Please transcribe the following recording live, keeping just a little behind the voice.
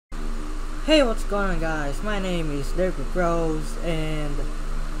Hey, what's going on, guys? My name is Derpy Proz, and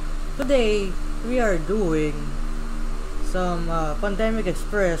today we are doing some Pandemic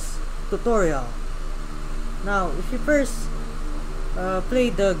Express tutorial. Now, if you first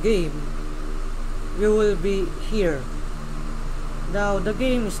play the game, you will be here. Now, the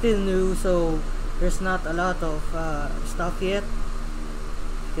game is still new, so there's not a lot of stuff yet.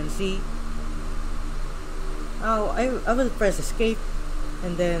 You can see. Now, I will press escape,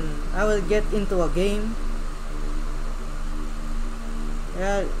 and then I will get into a game.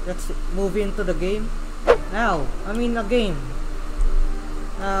 Yeah, let's move into the game. Now, I'm in a game.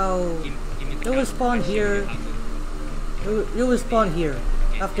 Now, you will spawn here. You will spawn here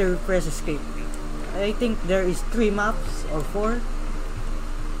after you press escape. I think there is 3 maps or 4.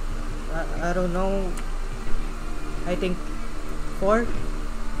 I don't know. I think 4.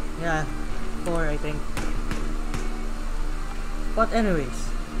 Yeah, 4 I think. But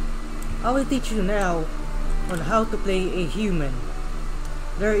anyways, I will teach you now on how to play a human.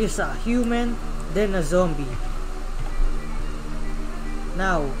 There is a human, then a zombie.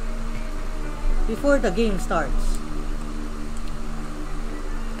 Now, before the game starts,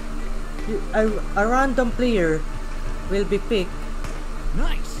 a random player will be picked.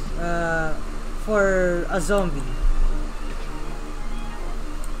 Nice. For a zombie.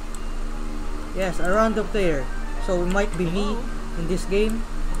 Yes, a random player. So it might be me in this game.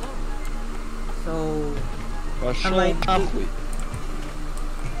 So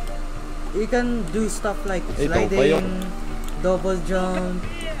you can do stuff like sliding, double jump,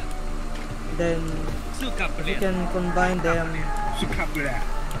 then you can combine them.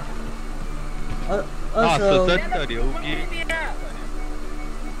 Also,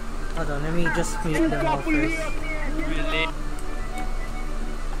 hold on, let me just mute them all first.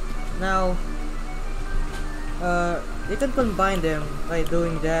 Now, you can combine them by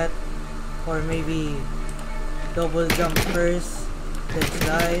doing that, or maybe double jump first, then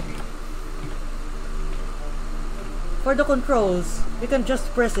slide. For the controls, you can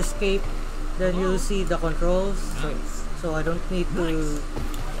just press escape, then you'll see the controls. So I don't need to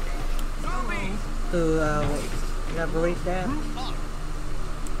elaborate that.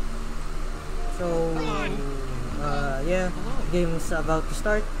 So yeah, game is about to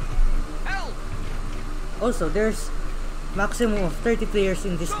start. Also, there's maximum of 30 players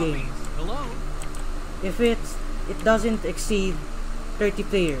in this game. If it doesn't exceed 30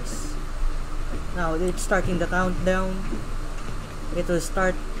 players. Now it's starting the countdown. It will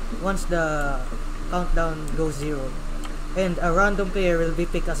start once the countdown goes 0, and a random player will be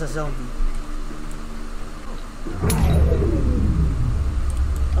picked as a zombie.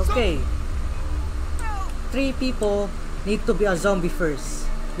 Okay, 3 people need to be a zombie first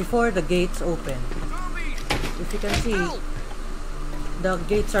before the gates open. If you can see, the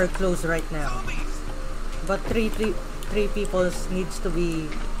gates are closed right now, but three people needs to be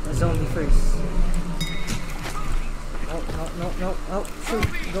a zombie first. No, oh shoot,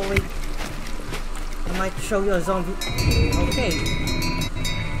 go away. I might show you a zombie. Okay,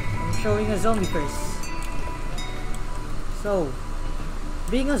 I'm showing a zombie first. So,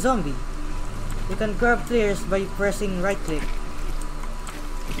 being a zombie, you can grab players by pressing right click.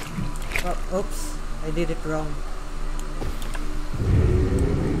 Oh, oops, I did it wrong.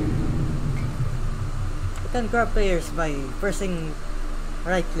 You can grab players by pressing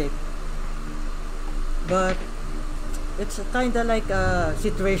right click, but it's kinda like a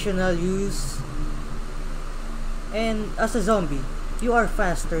situational use. And as a zombie, you are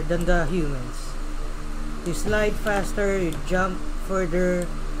faster than the humans. You slide faster, you jump further,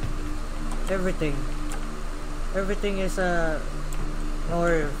 everything is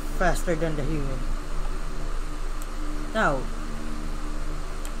more faster than the human. Now,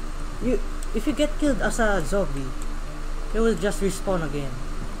 if you get killed as a zombie, you will just respawn again.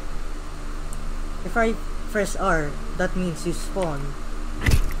 If I press R, that means you spawn.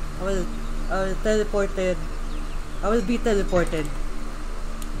 I will be teleported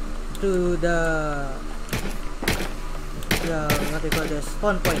to the what do you call this,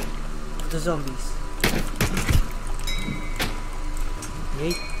 spawn point of the zombies.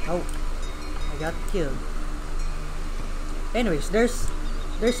 Wait, oh, I got killed. Anyways, there's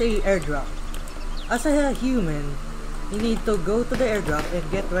a airdrop. As a human, you need to go to the airdrop and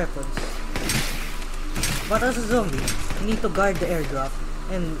get weapons. But as a zombie, you need to guard the airdrop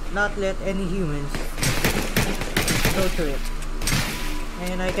and not let any humans go to it.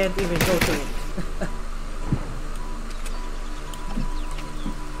 And I can't even go to it.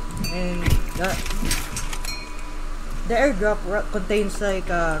 And the airdrop contains like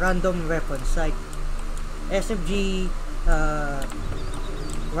random weapons like SMG,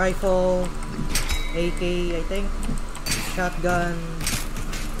 rifle, AK, I think, shotgun,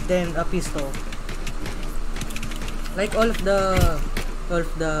 then a pistol. Like all of the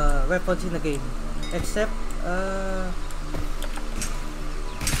weapons in the game, except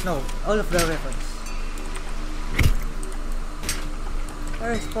no, all of the weapons.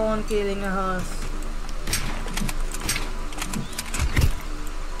 I spawn killing us.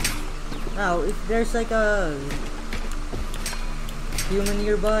 Now, if there's like a human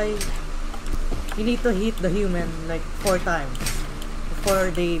nearby, you need to hit the human like 4 times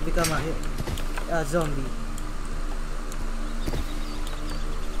before they become a zombie.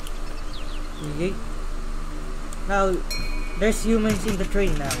 Okay. Now, there's humans in the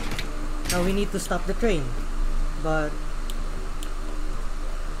train now. Now we need to stop the train, but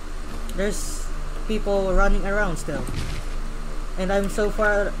there's people running around still, and I'm so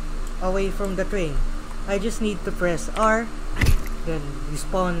far away from the train. I just need to press R, then you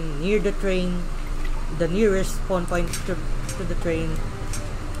spawn near the train, the nearest spawn point to the train,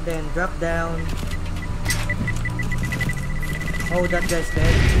 then drop down. Oh, that guy's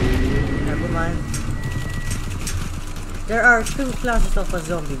dead. Never mind. There are 2 classes of a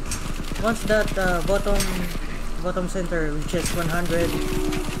zombie. Once that bottom center reaches 100,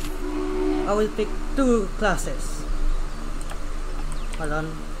 I will pick 2 classes. Hold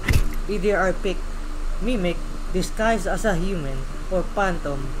on. Either I pick Mimic, disguised as a human, or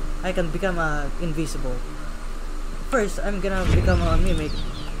Phantom. I can become invisible. First, I'm gonna become a Mimic.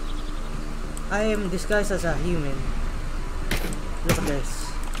 I am disguised as a human. Look at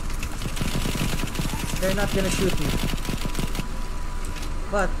this. They're not gonna shoot me.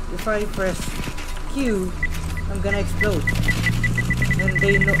 But if I press Q, I'm gonna explode. And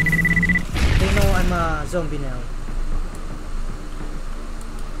they know I'm a zombie now.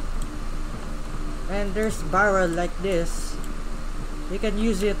 And there's barrel like this. You can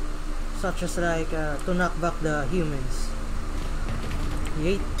use it such as like to knock back the humans.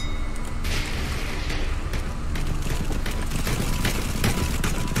 Yeet.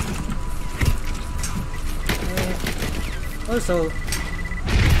 Also,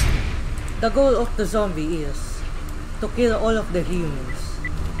 the goal of the zombie is to kill all of the humans.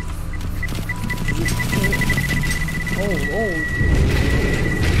 Oh.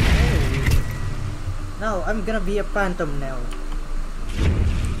 Now, I'm gonna be a Phantom now.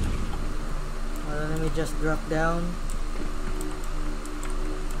 Let me just drop down.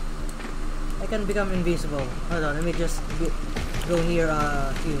 I can become invisible. Hold on, let me just go near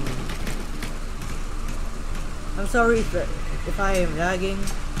a human. I'm sorry if I am lagging.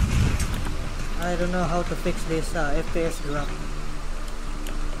 I don't know how to fix this FPS drop.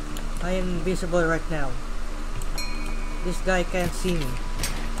 I am invisible right now. This guy can't see me.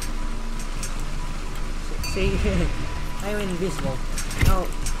 See, I'm invisible. Now,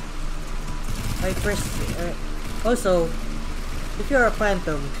 I press. Also, if you're a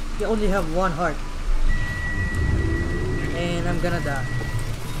Phantom, you only have 1 heart. And I'm gonna die.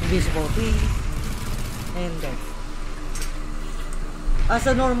 Invisible 3. And dead. As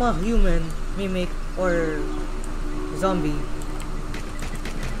a normal human, Mimic, or zombie,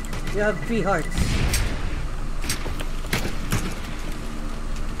 you have 3 hearts.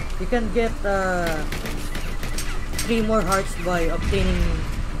 You can get 3 more hearts by obtaining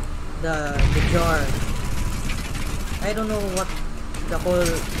the jar. I don't know what the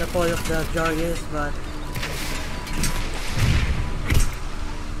call of the jar is,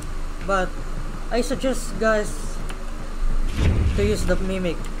 but I suggest guys to use the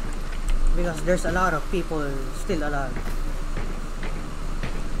Mimic because there's a lot of people still alive,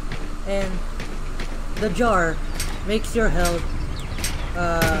 and the jar makes your health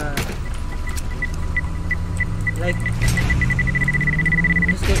like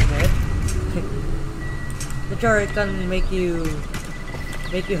just get dead. The jar can make you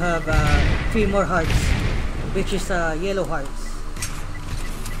have 3 more hearts, which is yellow hearts.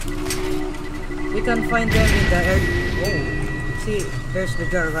 You can find them in the air. Oh, see, there's the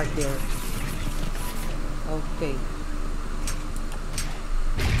jar right there. Okay,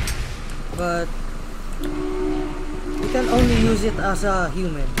 but you can only use it as a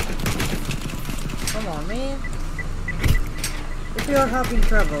human. Come on, man. If you are having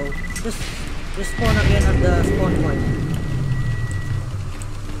trouble, just spawn again at the spawn point.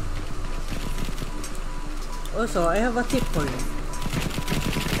 Also, I have a tip for you.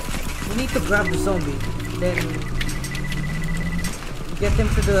 You need to grab the zombie, then get him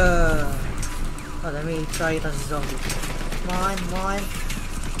to the... Oh, let me try it as a zombie. Mine.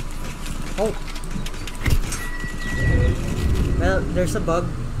 Oh! Well, there's a bug.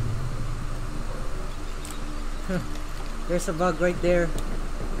 There's a bug right there.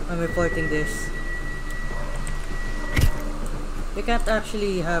 I'm reporting this. You can't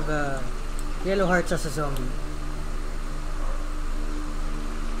actually have yellow hearts as a zombie.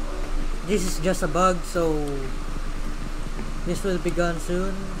 This is just a bug, so this will be gone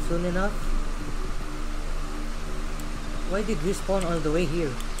soon enough. Why did we spawn all the way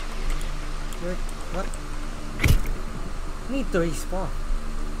here? What? Need to respawn.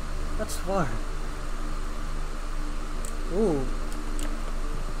 That's far. Ooh.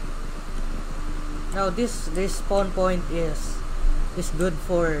 Now this spawn point is good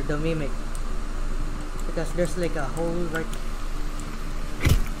for the mimic, because there's like a hole right.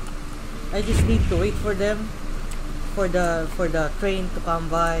 I just need to wait for them, for the train to come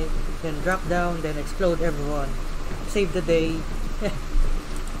by, then drop down, then explode everyone, save the day.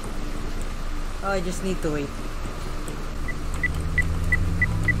 I just need to wait.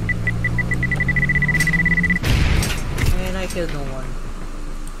 And I killed no one.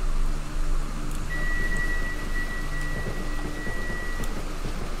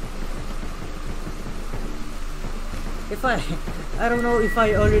 If I don't know if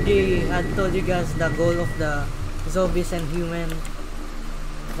I already had told you guys the goal of the zombies and human,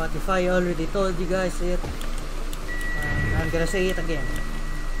 but if I already told you guys it, I'm gonna say it again.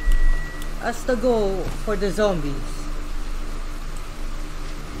 As the goal for the zombies,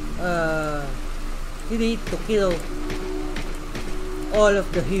 you need to kill all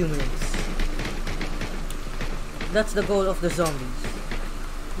of the humans. That's the goal of the zombies.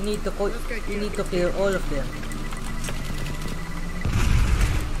 You need to kill all of them.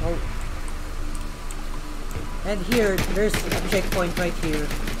 Oh. And here, there's a checkpoint right here,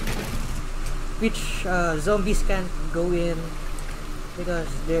 which zombies can't go in, because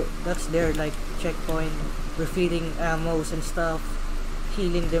that's their like checkpoint, refilling ammos and stuff,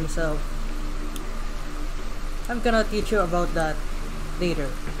 healing themselves. I'm gonna teach you about that later,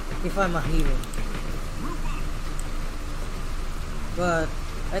 if I'm a hero. But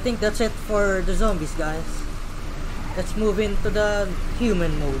I think that's it for the zombies, guys. Let's move into the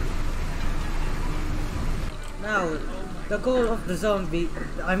human mode. Now, the goal of the zombie,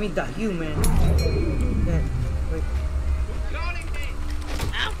 I mean the human. Yeah, wait.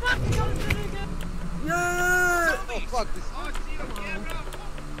 Yeah! Oh fuck this.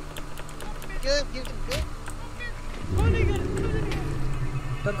 Get him.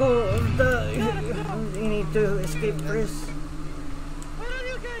 The goal of the... You need to escape first.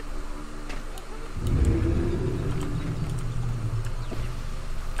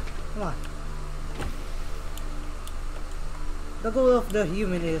 Come on. The goal of the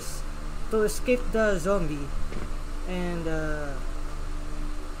human is to escape the zombie and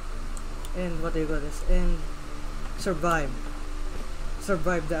what do you call this? And survive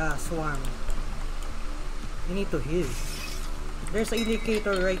the swarm. You need to heal. There's an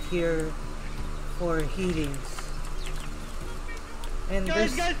indicator right here for healings. And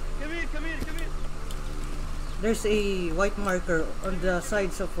guys, come here. there's a white marker on the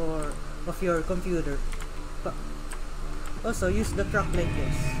sides of your computer. But also use the truck like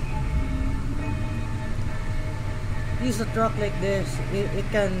this. Use a truck like this. It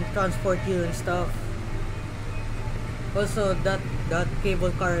can transport you and stuff. Also that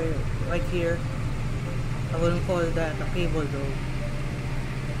cable car right here, I wouldn't call that a cable though.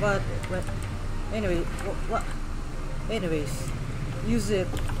 But anyway, anyways, use it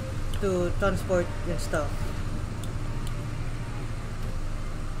to transport and stuff.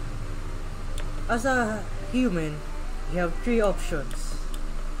 As a human, you have three options.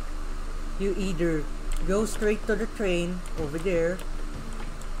 You either go straight to the train over there,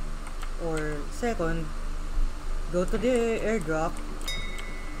 or second, go to the airdrop.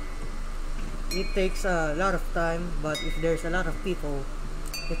 It takes a lot of time, but if there's a lot of people,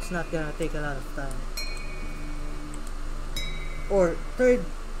 it's not gonna take a lot of time. Or third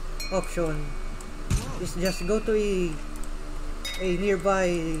option is just go to a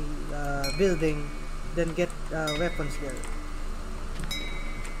nearby building, then get weapons there.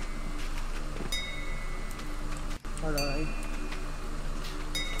 Hold on,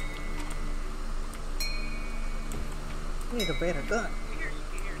 I need a better gun.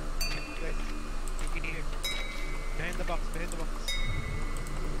 Behind the box.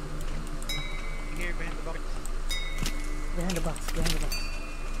 Here, behind the box. Behind the box.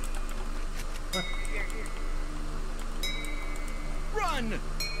 What? Here. Run!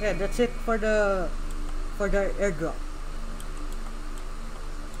 Yeah, that's it for the airdrop.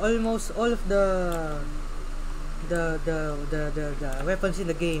 Almost all of the weapons in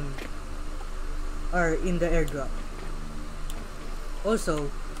the game are in the airdrop. Also,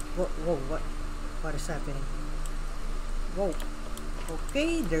 whoa, what is happening? Whoa,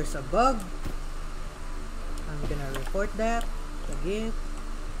 Okay, there's a bug. I'm gonna report that again.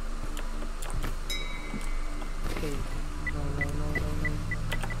 Okay. No.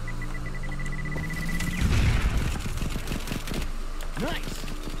 Nice.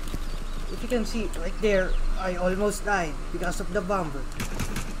 If you can see right there, I almost died because of the bomber.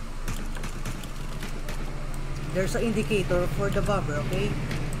 There's an indicator for the bomber, okay?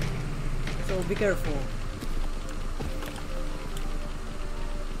 So be careful.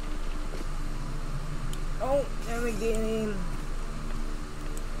 Oh, let me get in.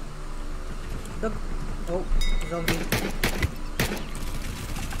 Oh, zombie.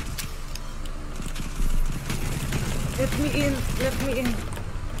 Let me in.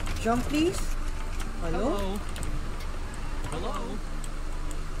 Jump, please. Hello? Hello?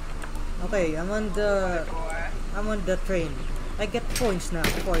 Okay, I'm on the train. I get points now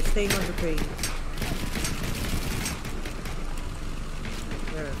for staying on the train.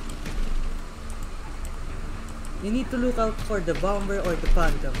 There. You need to look out for the bomber or the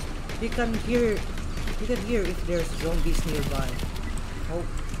phantom. You can hear if there's zombies nearby. Oh.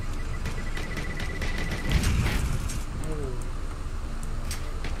 Oh.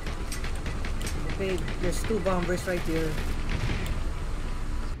 Okay, there's two bombers right here.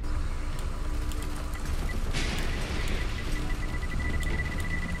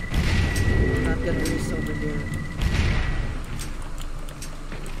 Not gonna risk over there.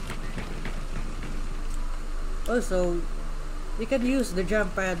 Also, you can use the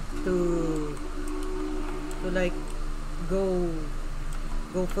jump pad to like go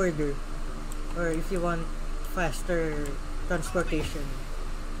further, or if you want faster transportation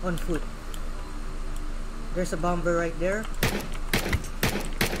on foot. There's a bomber right there.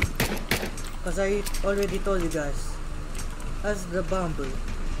 Because I already told you guys, as the bomber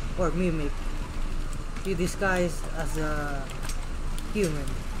or mimic, he disguised as a human.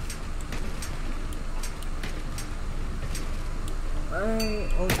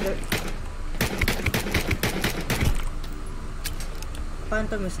 Oh, there.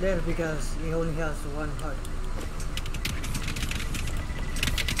 Phantom is there because he only has one heart.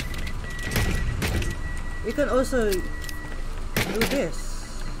 You can also do this.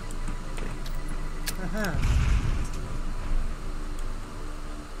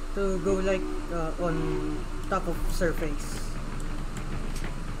 To go like on top of surface.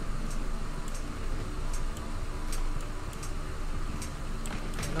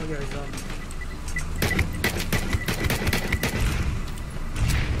 Now you're a zombie.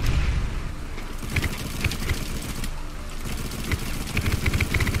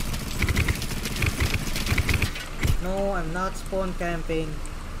 No, I'm not spawn camping.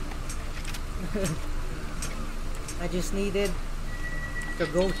 I just needed to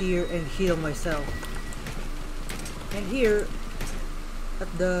go here and heal myself. And here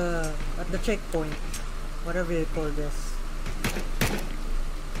at the checkpoint, whatever you call this,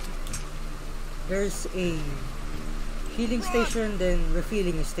 there's a healing station, then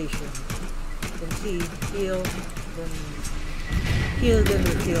refilling station. You can see heal, then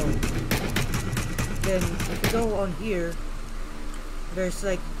refill. Then if you go on here, there's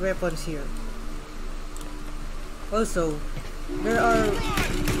like weapons here. Also, there are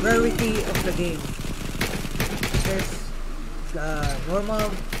rarity of the game. There's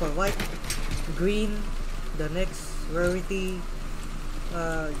normal for white, green, the next rarity,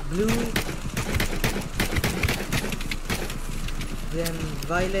 blue, then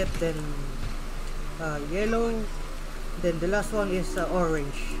violet, then yellow, then the last one is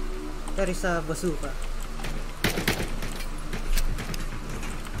orange. That is a bazooka.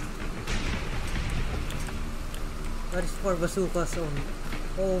 That is for bazookas only.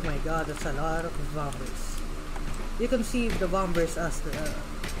 Oh my god, that's a lot of bombers. You can see the bombers as the,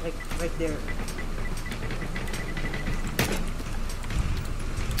 like right there.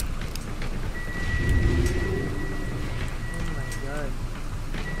 Oh my god.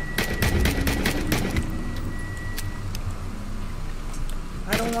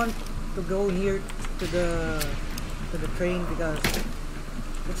 I don't want to go near to the train because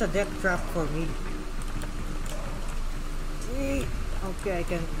it's a death trap for me. Okay, I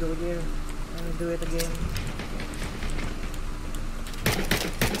can't go there. Let me do it again.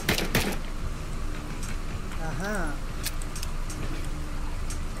 Aha.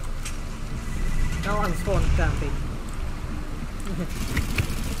 Now I'm spawn camping.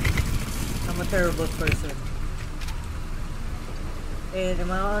 I'm a terrible person. And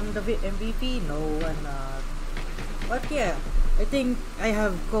am I on the MVP? No, I'm not. But yeah, I think I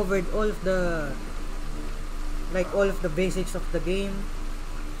have covered all of the basics of the game.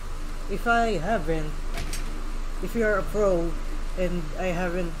 If I haven't, if you're a pro, and I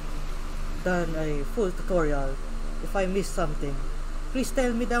haven't done a full tutorial. If I missed something, please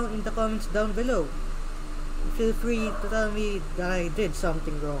tell me down in the comments down below. Feel free to tell me that I did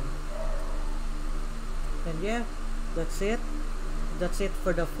something wrong. And yeah, that's it. That's it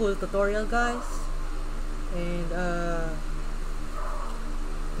for the full tutorial, guys. And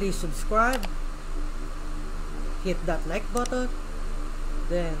please subscribe, hit that like button,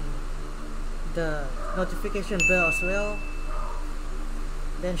 then the notification bell as well,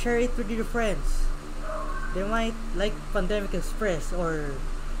 then share it with your friends. They might like Pandemic Express, or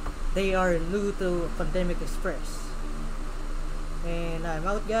they are new to Pandemic Express. And I'm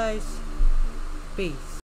out, guys. Peace.